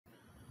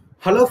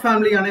Hello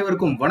family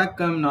அனைவருக்கும்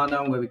வணக்கம். நான்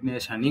தான் உங்க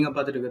விக்னேஷ். நீங்க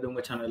பார்த்துட்டு இருக்கிறது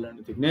உங்க சேனல்ல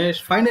விக்னேஷ்.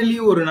 ஃபைனலி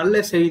ஒரு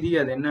நல்ல செய்தி.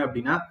 அது என்ன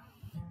அப்படின்னா,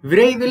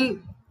 விரைவில்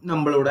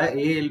நம்மளோட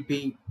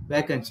ஏஎல்பி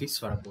வேகன்சிஸ்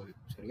வரப்போகுது.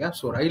 சரியா?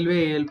 ஸோ ரயில்வே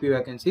ஏஎல்பி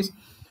வேகன்சிஸ்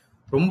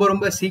ரொம்ப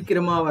ரொம்ப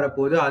சீக்கிரமா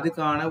வரப்போகுது.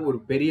 அதுக்கான ஒரு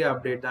பெரிய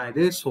அப்டேட் தான்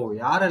இது. ஸோ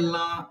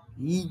யாரெல்லாம்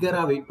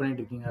ஈகரா வெயிட்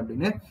பண்ணிட்டு இருக்கீங்க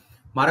அப்படின்னு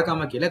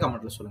மறக்காம கீழே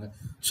கமெண்ட்ல சொல்லுங்க.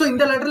 ஸோ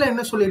இந்த லெட்டர்ல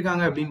என்ன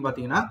சொல்லியிருக்காங்க அப்படின்னு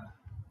பார்த்தீங்கன்னா,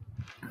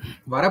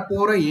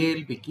 வரப்போற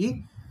ஏஎல்பிக்கு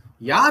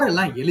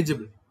யாரெல்லாம்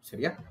எலிஜிபிள்,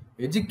 சரியா,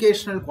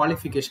 எஜுகேஷனல்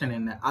குவாலிஃபிகேஷன்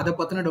என்ன, அதை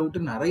பற்றின டவுட்டு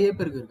நிறைய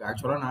பேருக்கு இருக்குது.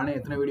 ஆக்சுவலாக நானே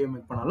எத்தனை வீடியோ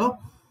மேக் பண்ணாலும்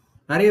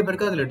நிறைய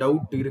பேருக்கு அதில்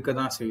டவுட் இருக்க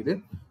தான் செய்யுது.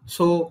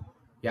 ஸோ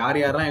யார்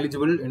யாரெல்லாம்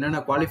எலிஜிபிள்,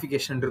 என்னென்ன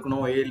குவாலிஃபிகேஷன்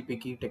இருக்கணும்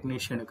ஏஎல்பிக்கு,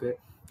 டெக்னீஷியனுக்கு,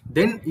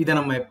 தென் இதை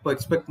நம்ம எப்போ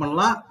எக்ஸ்பெக்ட்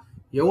பண்ணலாம்,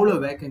 எவ்வளோ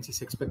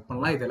வேகன்சிஸ் எக்ஸ்பெக்ட்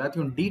பண்ணலாம், இது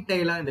எல்லாத்தையும்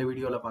டீட்டெயிலாக இந்த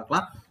வீடியோவில்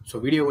பார்க்கலாம். ஸோ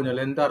வீடியோ கொஞ்சம்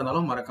லென்த்தாக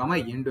இருந்தாலும்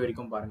மறக்காமல் எண்டு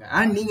வரைக்கும் பாருங்கள்.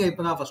 அண்ட் நீங்கள்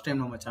இப்போ தான் ஃபஸ்ட்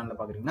டைம் நம்ம சேனலில்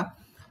பார்க்குறீங்கன்னா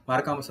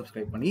மறக்காம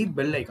சப்ஸ்கிரைப் பண்ணி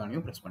பெல்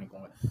ஐக்கானையும் பிரஸ்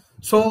பண்ணிக்கோங்க.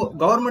 So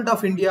government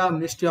of India,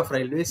 ministry of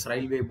railways,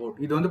 railway board,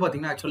 இது வந்து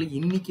பாத்தீங்கன்னா ஆக்சுவலி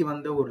இன்னைக்கு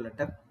வந்த ஒரு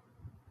letter.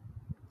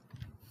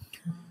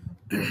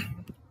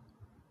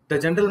 The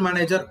general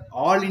manager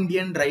all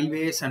Indian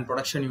railways and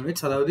production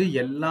units, அதாவது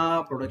எல்லா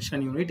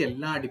ப்ரொடக்ஷன் யூனிட்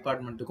எல்லா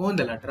டிபார்ட்மெண்ட்டுக்கும்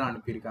இந்த லெட்டரை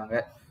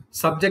அனுப்பியிருக்காங்க.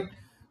 Subject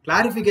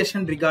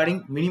clarification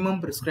regarding minimum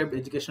prescribed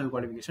educational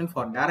qualification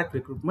for direct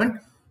recruitment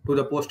to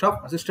the post of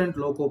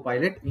assistant loco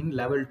pilot in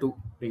level 2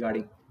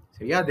 regarding.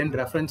 சரியா? தென்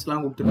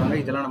ரெஃபரன்ஸ்லாம் கொடுத்துருக்காங்க,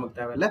 இதெல்லாம் நமக்கு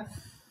தேவையில்லை.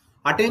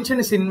 Attention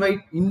is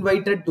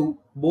invited to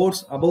boards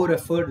above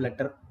referred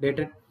letter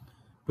dated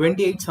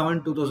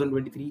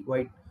 28/7/2023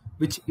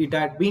 which it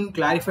had been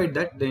clarified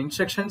that the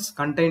instructions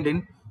contained in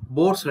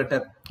board's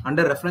letter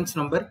under reference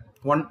number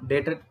 1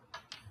 dated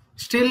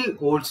still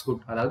holds good.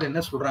 அதாவது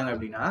என்ன சொல்றாங்க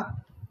அப்படின்னா,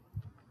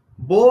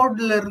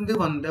 போர்ட்ல இருந்து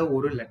வந்த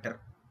ஒரு லெட்டர்,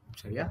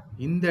 சரியா,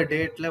 இந்த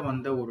டேட்ல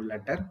வந்த ஒரு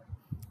லெட்டர்,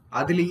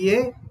 அதுலயே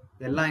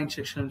எல்லா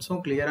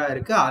இன்ஸ்ட்ரக்ஷன்ஸும் கிளியரா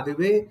இருக்கு,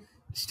 அதுவே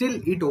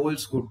ஸ்டில் இட்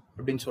ஹோல்ட்ஸ் குட்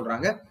அப்படின்னு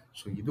சொல்றாங்க.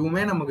 ஸோ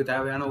இதுவுமே நமக்கு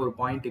தேவையான ஒரு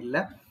பாயிண்ட்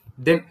இல்லை.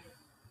 தென்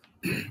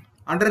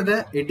under the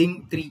heading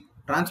 3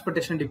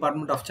 transportation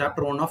department of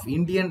chapter 1 of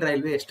Indian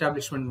railway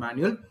establishment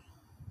manual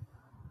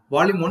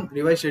volume 1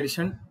 revised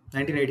edition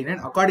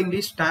 1989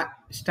 accordingly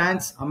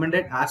stands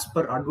amended as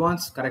per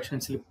advance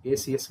correction slip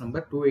ACS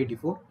number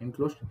 284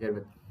 enclosed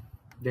ஹியர்வித்.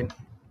 Then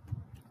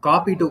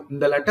copy to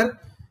இந்த letter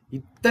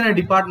இத்தனை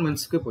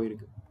டிபார்ட்மெண்ட்ஸ்க்கு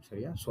போயிருக்கு.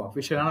 சரியா? So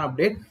அஃபிஷியலான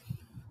update.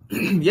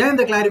 ஏன்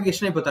இந்த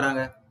கிளாரிஃபிகேஷனை இப்போ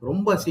தராங்க?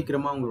 ரொம்ப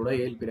சீக்கிரமா உங்களோட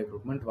ஏஎல்பி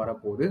ரெக்ரூட்மெண்ட்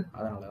வரப்போகுது,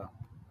 அதனால தான்.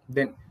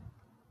 தென்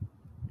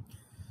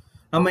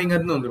நம்ம இங்க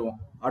இருந்து வந்துருவோம்.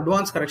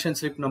 அட்வான்ஸ் கரெக்ஷன்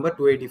ஸ்லிப் நம்பர்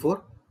 284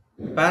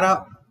 பேரா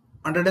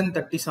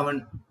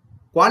 137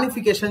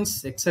 qualifications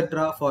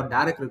etcetera for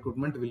direct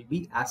recruitment will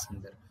be as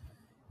under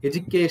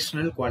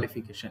educational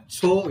qualification.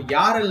 So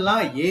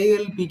யாரெல்லாம்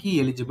ஏஎல்பிக்கு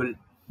எலிஜிபிள்,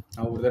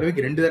 நான் ஒரு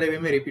தடவைக்கு 2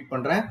 தடவையுமே ரிப்பீட்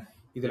பண்றேன்.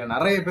 இதுல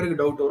நிறைய பேருக்கு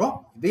டவுட் வரும்.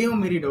 இதையும்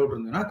மீறி டவுட்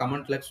இருந்ததுன்னா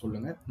கமெண்ட்ல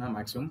சொல்லுங்க, நான்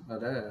மேக்ஸிமம்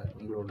அதை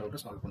உங்களோட டவுட்டை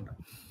சால்வ் பண்றேன்.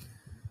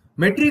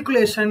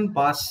 Matriculation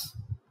pass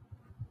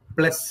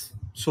plus.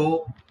 ஸோ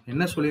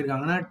என்ன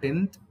சொல்லியிருக்காங்கன்னா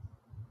 10th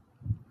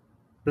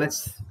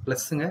பிளஸ்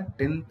பிளஸ்ங்க,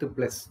 10th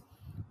பிளஸ்.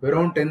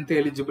 வெறும் 10th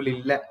எலிஜிபிள்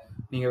இல்லை.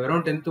 நீங்க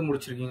வெறும் 10th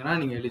முடிச்சிருக்கீங்கன்னா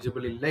நீங்க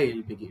எலிஜிபிள் இல்லை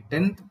ஏஎல்பிக்கு.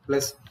 10th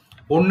பிளஸ்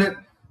 1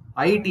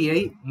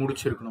 ஐடிஐ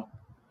முடிச்சிருக்கணும்.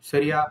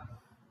 சரியா?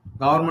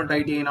 கவர்மெண்ட்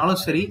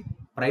ஐடிஐனாலும் சரி,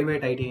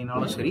 பிரைவேட்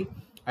ஐடிஐனாலும் சரி,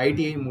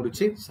 ஐடிஐ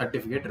முடிச்சு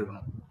சர்டிபிகேட்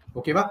இருக்கணும்.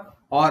 ஓகேவா?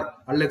 ஆர்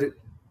அல்லது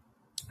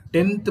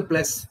 10th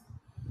பிளஸ்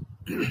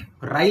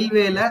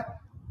ரயில்வேல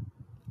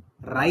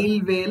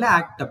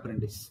ஆக்ட்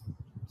அப்ரெண்டிஸ்.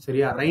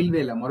 சரியா?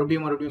 ரயில்வேல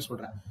மறுபடியும்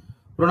சொல்றேன்.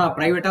 அப்புறம் நான்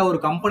பிரைவேட்டா ஒரு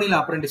கம்பெனில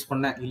அப்ரெண்டிஸ்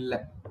பண்ணேன், இல்ல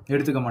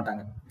எடுத்துக்க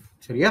மாட்டாங்க.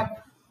 சரியா?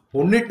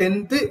 ஒன்னு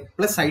 10th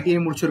பிளஸ் ஐடிஐ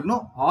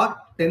முடிச்சிருக்கணும், ஆர்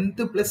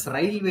 10th பிளஸ்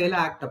ரயில்வேல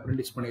ஆக்ட்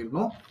அப்ரெண்டிஸ்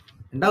பண்ணிருக்கணும்.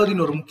 ரெண்டாவது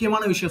இன்னொரு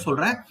முக்கியமான விஷயம்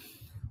சொல்றேன்.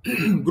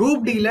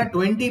 குரூப் டில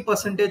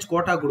 20%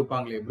 கோட்டா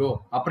கொடுப்பாங்களே ப்ரோ,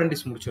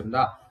 அப்ரெண்டிஸ்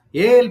முடிச்சிருந்தா.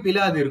 ஏஎல்பில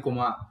அது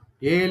இருக்குமா?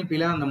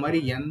 ஏஎல்பில அந்த மாதிரி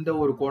எந்த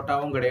ஒரு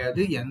கோட்டாவும்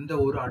கிடையாது, எந்த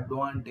ஒரு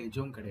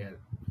அட்வான்டேஜும் கிடையாது.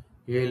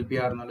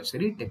 ஏஎல்பியா இருந்தாலும்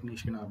சரி,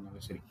 டெக்னீஷியனா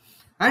இருந்தாலும் சரி.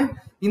 அண்ட்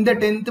இந்த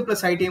 10th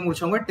பிளஸ் ஐடிஐ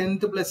முடிச்சவங்க,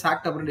 10th பிளஸ்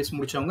ஆக்ட் அப்ரெண்டிஸ்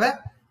முடிச்சவங்க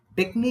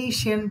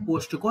டெக்னீஷியன்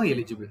போஸ்ட்டுக்கும்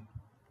எலிஜிபிள்.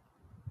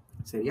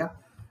 சரியா?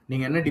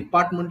 நீங்க என்ன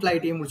டிபார்ட்மெண்ட்ல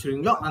ஐடிஐ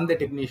முடிச்சிருக்கீங்களோ அந்த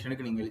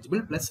டெக்னீஷியனுக்கு நீங்க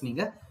எலிஜிபிள், பிளஸ்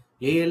நீங்க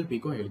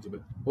ஏஎல்பிக்கும்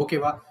எலிஜிபிள்.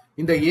 ஓகேவா?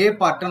 இந்த ஏ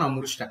பார்ட்டை நான்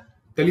முடிச்சிட்டேன்,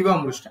 தெளிவா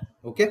முடிச்சிட்டேன்.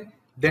 ஓகே.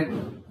 தென்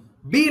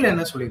பில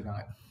என்ன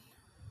சொல்லியிருக்காங்க?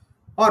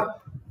 ஆர்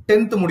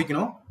 10th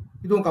முடிக்கணும்,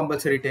 இதுவும்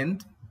கம்பல்சரி.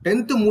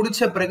 10th முடிச்ச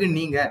பிறகு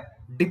நீங்க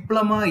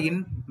டிப்ளமா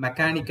இன்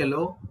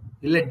மெக்கானிக்கலோ,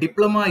 இல்ல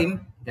டிப்ளமா இன்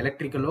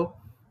எலக்ட்ரிக்கலோ,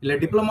 இல்ல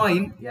டிப்ளமா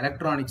இன்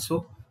எலக்ட்ரானிக்ஸோ,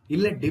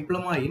 இல்ல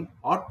டிப்ளமா இன்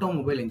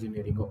ஆட்டோமொபைல்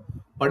இன்ஜினியரிங்கோ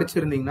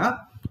படிச்சிருந்தீங்கன்னா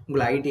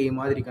உங்களை ஐடிஐ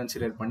மாதிரி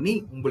கன்சிடர் பண்ணி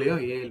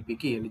உங்களையும்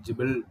ஏஎல்பிக்கு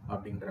எலிஜிபிள்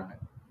அப்படின்றாங்க.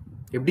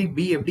 எப்படி?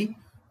 பி எப்படி?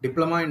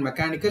 Diploma in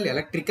mechanical,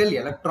 electrical,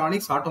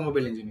 electronics,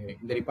 automobile engineering,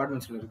 இந்த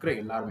டிபார்ட்மெண்ட்ஸ்ல இருக்கிற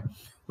எல்லாருமே.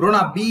 ப்ரோ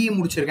நான் பிஇ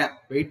முடிச்சிருக்கேன்,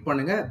 வெயிட்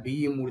பண்ணுங்க,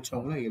 பிஇ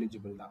முடிச்சவங்களும்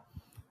எலிஜிபிள் தான்.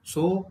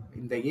 ஸோ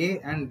இந்த ஏ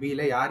அண்ட்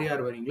பில யார்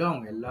யார் வரீங்களோ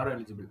அவங்க எல்லாரும்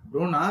எலிஜிபிள்.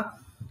 ப்ரோ நான்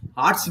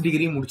ஆர்ட்ஸ்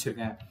டிகிரி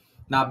முடிச்சிருக்கேன்,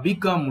 நான்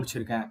பிகாம்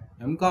முடிச்சிருக்கேன்,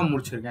 எம்காம்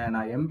முடிச்சிருக்கேன்,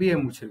 நான் எம்பிஏ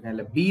முடிச்சிருக்கேன்,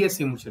 இல்லை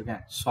பிஎஸ்சி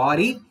முடிச்சிருக்கேன்,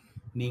 சாரி,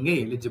 நீங்க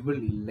எலிஜிபிள்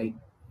இல்லை.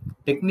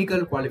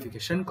 Technical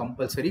qualification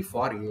compulsory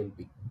for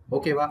ALP.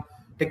 ஓகேவா?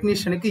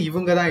 டெக்னீஷியனுக்கு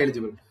இவங்க தான்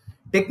எலிஜிபிள்.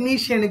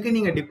 டெக்னீஷியனுக்கு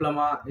நீங்க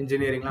டிப்ளமா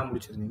இன்ஜினியரிங்லாம்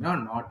முடிச்சிருந்தீங்கன்னா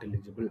நாட்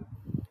எலிஜிபிள்.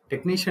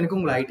 டெக்னீஷியனுக்கு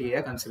உங்களை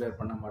ஐடிஐ கன்சிடர்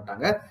பண்ண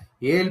மாட்டாங்க.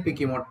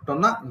 ஏஎல்பிக்கு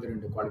மட்டும் தான் இந்த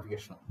 2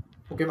 குவாலிஃபிகேஷன்.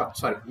 ஓகேவா?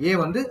 சாரி, ஏ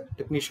வந்து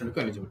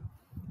டெக்னீஷியனுக்கு எலிஜிபிள்.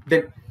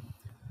 தென்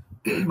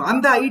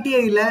அந்த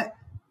ஐடிஐல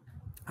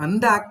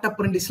அந்த ஆக்ட்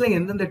அப்ரெண்டிஸ்ல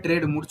எந்தெந்த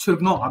ட்ரேடு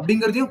முடிச்சிருக்கணும்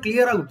அப்படிங்கறதையும்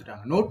கிளியரா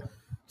கொடுத்துட்டாங்க. Note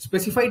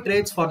specify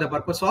trades for the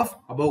purpose of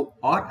above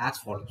R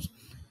as follows.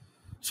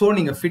 So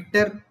நீங்க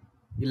ஃபிட்டர்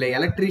இல்ல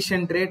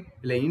எலக்ட்ரீஷியன் ட்ரேட்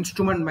இல்ல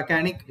இன்ஸ்ட்ருமெண்ட்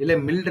மெக்கானிக் இல்ல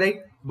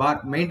மில்ரைட் பார்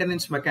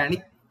மெயின்டெனன்ஸ்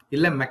மெக்கானிக்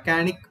இல்ல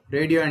மெக்கானிக்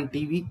ரேடியோ அண்ட்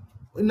டிவி,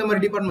 இந்த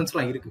மாதிரி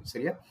டிபார்ட்மெண்ட்ஸ்லாம் இருக்கு.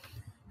 சரியா?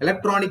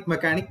 Electronic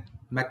mechanic,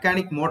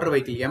 mechanic motor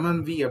vehicle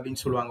MMV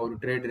அப்படின்னு சொல்லுவாங்க ஒரு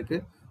ட்ரேட் இருக்கு.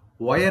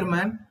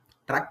 Wireman,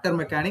 tractor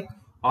mechanic,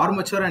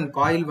 armature and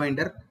coil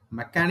winder,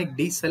 mechanic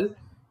diesel,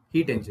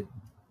 heat engine.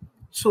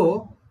 So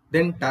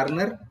then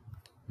turner,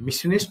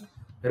 machinist,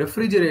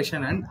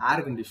 refrigeration and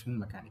air condition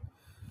mechanic.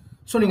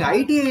 So நீங்க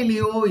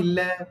ஐடிஐலயோ இல்ல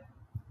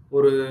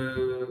ஒரு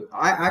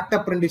ஆக்ட்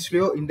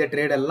அப்ரெண்டிஸ்லயோ இந்த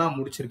ட்ரேட் எல்லாம்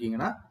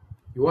முடிச்சிருக்கீங்கன்னா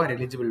you are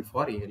eligible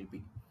for ALP.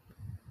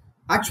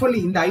 Actually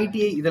இந்த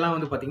ஐடிஐ இதெல்லாம்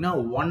வந்து பாத்தீங்கன்னா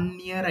 1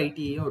 year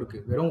ஐடிஐயும் இருக்கு,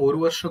 வெறும் 1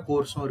 வருஷ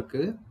கோர்ஸும்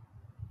இருக்கு,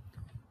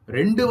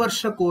 2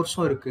 வருஷ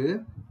கோர்ஸும் இருக்கு,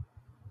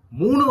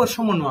 3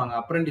 வருஷம் பண்ணுவாங்க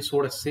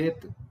அப்ரெண்டிஸோட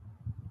சேர்த்து.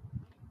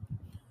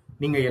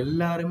 நீங்க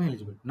எல்லாருமே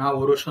எலிஜிபிள். நான்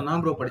 1 வருஷம்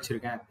தான் ப்ரோ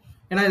படிச்சிருக்கேன்,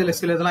 ஏன்னா இதுல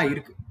சில இதெல்லாம்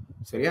இருக்கு.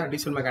 சரியா?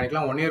 டீசல்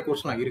மெக்கானிக்லாம் 1 year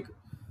கோர்ஸ்லாம் இருக்கு,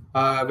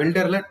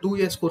 வெல்டர்ல 2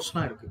 years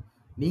கோர்ஸ்லாம் இருக்கு.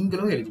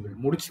 நீங்களும் எலிஜிபிள்.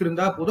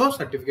 முடிச்சிருந்தா போதும்,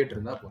 சர்டிபிகேட்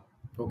இருந்தா போதும்.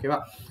 ஓகேவா?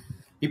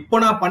 இப்போ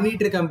நான்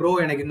பண்ணிட்டு இருக்கேன் ப்ரோ,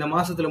 எனக்கு இந்த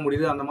மாசத்துல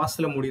முடியுது அந்த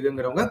மாசத்துல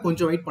முடியுதுங்கிறவங்க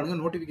கொஞ்சம் வெயிட் பண்ணுங்க,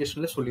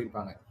 நோட்டிபிகேஷன்ல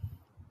சொல்லியிருப்பாங்க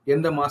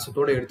எந்த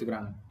மாசத்தோட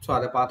எடுத்துக்கிறாங்க. ஸோ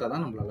அதை பார்த்தா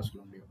தான் நம்மளால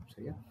சொல்ல முடியும்.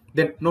 சரியா?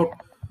 தென் note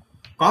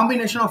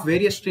combination of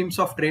various streams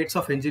of trades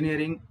of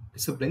engineering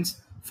disciplines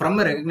from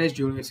a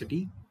recognised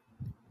university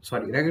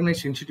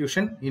recognized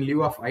institution in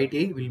lieu of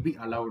ITI will be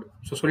allowed.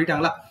 So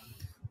சொல்லிட்டாங்களா?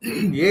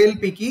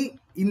 ஏஎல்பிக்கு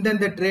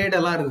இந்தந்த ட்ரேட்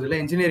எல்லாம் இருக்குதுல்ல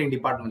engineering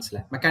டிபார்ட்மெண்ட்ஸ்ல,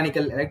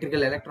 mechanical,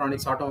 electrical,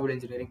 electronics, automobile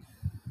engineering,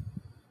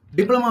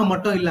 diploma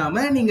மட்டும்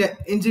இல்லாம நீங்க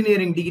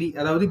engineering degree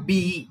அதாவது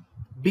BE,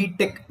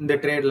 BTech இந்த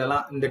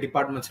ட்ரேட்லலாம் இந்த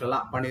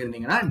டிபார்ட்மெண்ட்ஸ்லாம்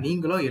பண்ணியிருந்தீங்கன்னா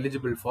நீங்களும்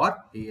eligible for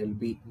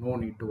ALP. No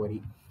need to worry.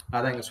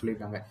 அதான் இங்க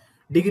சொல்லியிருக்காங்க.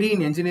 Degree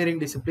in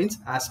engineering disciplines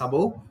as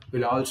above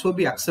will also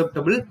be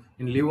acceptable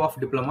in lieu of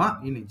diploma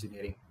in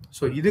engineering.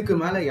 So இதுக்கு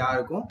மேல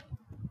யாருக்கும்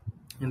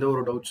எந்த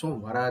ஒரு டவுட்ஸும்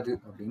வராது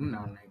அப்படின்னு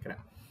நான்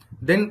நினைக்கிறேன்.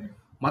 தென்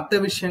மற்ற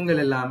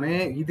விஷயங்கள் எல்லாமே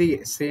இது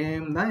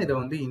சேம் தான். இதை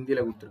வந்து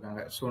ஹிந்தியில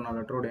கொடுத்துருக்காங்க. ஸோ நான்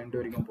லெட்டரோட எண்ட்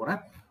வரைக்கும்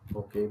போறேன்.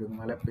 ஓகே, இதுக்கு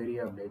மேல பெரிய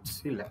அப்டேட்ஸ்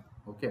இல்லை.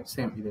 ஓகே,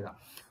 சேம் இதுதான்.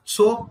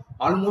 ஸோ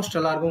ஆல்மோஸ்ட்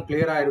எல்லாருக்கும்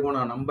கிளியரா இருக்கும்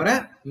நான்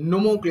நம்புறேன்.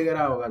 இன்னமும்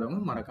கிளியரா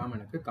ஆகாதவங்க மறக்காம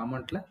எனக்கு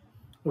கமெண்ட்ல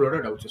உங்களோட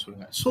டவுட்ஸ்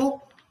சொல்லுங்க. ஸோ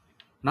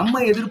நம்ம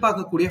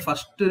எதிர்பார்க்கக்கூடிய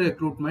ஃபர்ஸ்ட்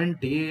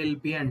ரெக்ரூட்மெண்ட்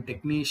ஏஎல்பி அண்ட்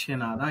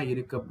டெக்னீஷியனா தான்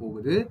இருக்க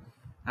போகுது.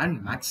 அண்ட்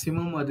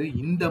மேக்சிமம் அது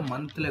இந்த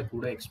மந்த்ல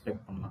கூட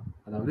எக்ஸ்பெக்ட் பண்ணலாம்,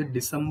 அதாவது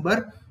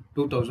டிசம்பர்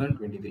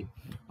 2023.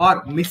 ஆர்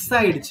மிஸ்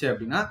ஆயிடுச்சு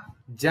அப்படின்னா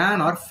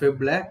ஜான் ஆர்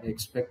ஃபெப்ல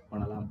எக்ஸ்பெக்ட்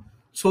பண்ணலாம்.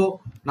 ஸோ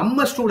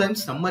நம்ம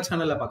ஸ்டூடெண்ட்ஸ் நம்ம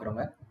சேனல்ல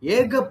பாக்குறவங்க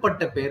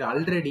ஏகப்பட்ட பேர்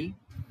ஆல்ரெடி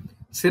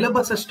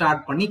சிலபஸை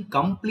ஸ்டார்ட் பண்ணி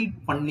கம்ப்ளீட்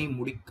பண்ணி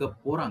முடிக்க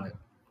போறாங்க.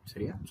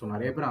 சரியா? ஸோ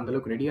நிறைய பேர் அந்த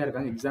அளவுக்கு ரெடியா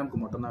இருக்காங்க, எக்ஸாமுக்கு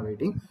மட்டும் தான்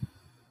வெயிட்டிங்.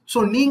 ஸோ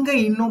நீங்க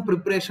இன்னும்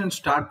ப்ரிப்பரேஷன்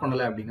ஸ்டார்ட்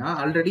பண்ணல அப்படின்னா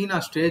ஆல்ரெடி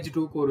நான் ஸ்டேஜ்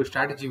 2க்கு ஒரு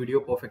ஸ்ட்ராட்டஜி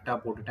வீடியோ பர்ஃபெக்டா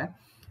போட்டுட்டேன்.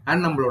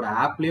 அண்ட் நம்மளோட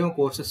ஆப்லயும்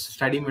கோர்சஸ்,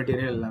 ஸ்டடி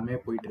மெட்டீரியல் எல்லாமே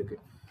போயிட்டு இருக்கு.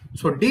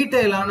 ஸோ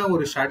டீட்டெயிலான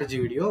ஒரு ஸ்ட்ராட்டஜி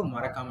வீடியோ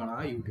மறக்காம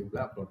நான் யூடியூப்ல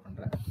அப்லோட்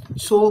பண்றேன்.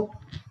 ஸோ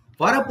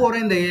வரப்போற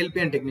இந்த ஏஎல்பி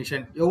அண்ட்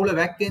டெக்னீஷியன் எவ்வளவு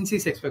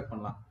வேகன்சிஸ் எக்ஸ்பெக்ட்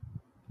பண்ணலாம்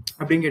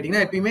அப்படின்னு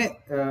கேட்டீங்கன்னா, எப்பயுமே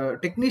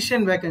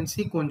டெக்னீஷியன்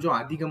வேகன்சி கொஞ்சம்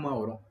அதிகமா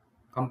வரும்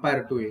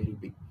கம்பேர்ட் டு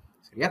ஏஎல்பி.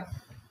 சரியா?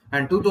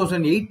 அண்ட்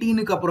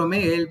 2018க்கு அப்புறமே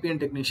ஏஎல்பி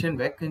அண்ட் டெக்னீஷியன்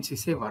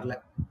வேகன்சிஸே வரல.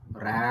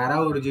 ரேரா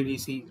ஒரு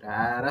ஜிடிசி,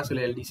 ரேரா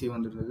சில எல்டிசி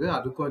வந்துருந்தது.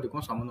 அதுக்கும்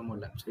இதுக்கும் சம்மந்தமும்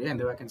இல்லை. சரியா?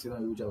 இந்த வேகன்சி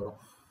தான் யூஸா வரும்.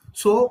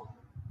 ஸோ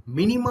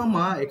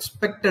மினிமமா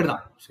எக்ஸ்பெக்டட்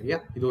தான். சரியா?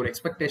 இது ஒரு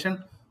எக்ஸ்பெக்டேஷன்.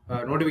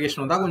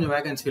 நோட்டிபிகேஷன் வந்தா கொஞ்சம்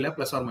வேகன்சியில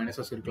பிளஸ் ஆர்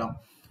மைனஸஸ் இருக்கலாம்.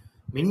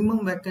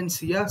 மினிமம்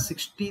வேகன்சியா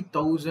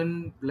 60,000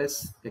 பிளஸ்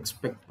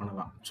எக்ஸ்பெக்ட்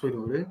பண்ணலாம். ஸோ இது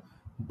ஒரு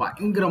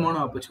பயங்கரமான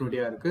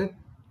ஆப்பர்ச்சுனிட்டியா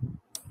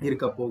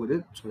இருக்க போகுது.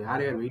 ஸோ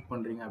யார் யார் வெயிட்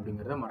பண்றீங்க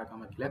அப்படிங்கிறத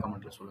மறக்காம கீழே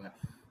கமெண்ட்ல சொல்லுங்க.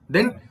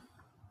 தென்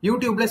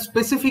யூடியூப்ல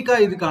ஸ்பெசிஃபிக்கா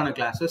இதுக்கான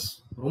கிளாஸஸ்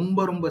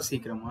ரொம்ப ரொம்ப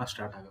சீக்கிரமா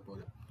ஸ்டார்ட் ஆக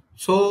போகுது.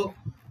 So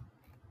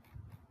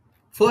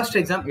first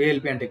exam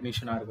ALP and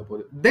டெக்னீஷியனா இருக்க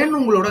போகுது. தென்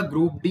உங்களோட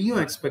குரூப்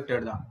டியும்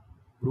எக்ஸ்பெக்டட் தான்.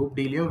 குரூப்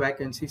டிலையும்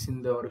வேகன்சிஸ்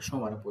இந்த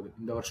வருஷம் வரப்போகுது.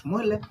 இந்த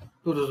வருஷமும் இல்லை,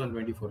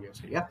 2024.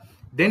 சரியா?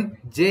 தென்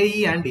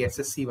ஜேஇ அண்ட்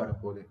எஸ்எஸ்சி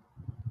வரப்போகுது.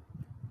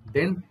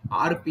 தென்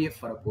ஆர்பிஎஃப்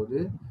வரப்போகுது,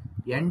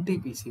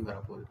 என்டிபிசி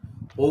வரப்போகுது.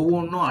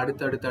 ஒவ்வொன்றும்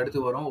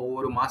அடுத்து வரும்.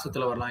 ஒவ்வொரு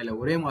மாசத்துல வரலாம், இல்லை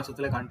ஒரே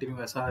மாசத்துல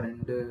கண்டினியூஸா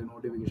 2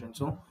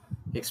 நோட்டிபிகேஷன்ஸும்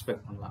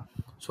எக்ஸ்பெக்ட் பண்ணலாம்.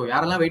 ஸோ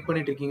யாரெல்லாம் வெயிட்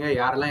பண்ணிட்டு இருக்கீங்க,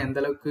 யாரெல்லாம் எந்த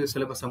அளவுக்கு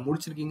சிலபஸை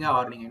முடிச்சிருக்கீங்க,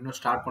 ஆர் நீங்க இன்னும்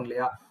ஸ்டார்ட்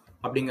பண்ணலையா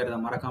அப்படிங்கிறத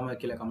மறக்காம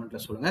கீழே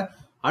கமெண்ட்ல சொல்லுங்க.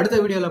 அடுத்த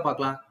வீடியோல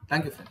பார்க்கலாம்.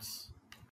 Thank you friends.